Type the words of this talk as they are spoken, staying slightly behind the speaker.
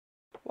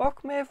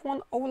Welcome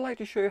everyone, I would like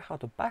to show you how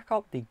to back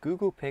up the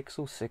Google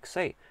Pixel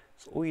 6a.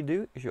 So all you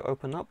do is you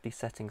open up the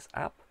settings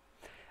app,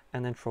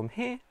 and then from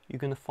here you're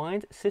going to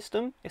find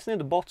system. It's near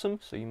the bottom,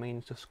 so you may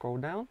need to scroll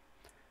down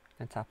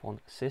and tap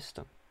on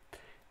system.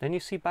 Then you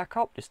see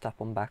backup, just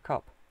tap on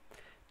backup.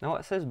 Now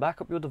it says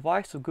back up your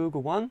device to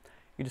Google One.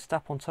 You just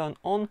tap on turn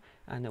on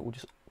and it will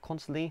just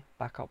constantly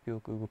back up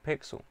your Google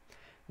Pixel.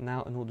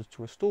 Now in order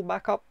to restore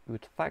backup, you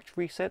would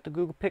factory reset the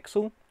Google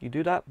Pixel. You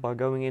do that by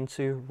going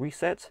into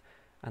reset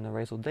and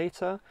erase all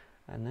data,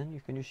 and then you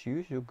can just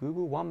use your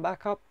Google One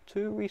backup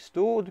to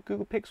restore the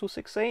Google Pixel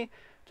 6a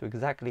to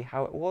exactly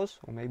how it was,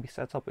 or maybe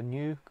set up a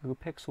new Google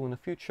Pixel in the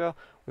future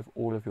with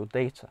all of your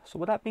data. So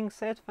with that being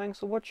said, thanks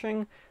for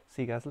watching,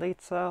 see you guys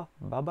later,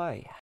 bye bye.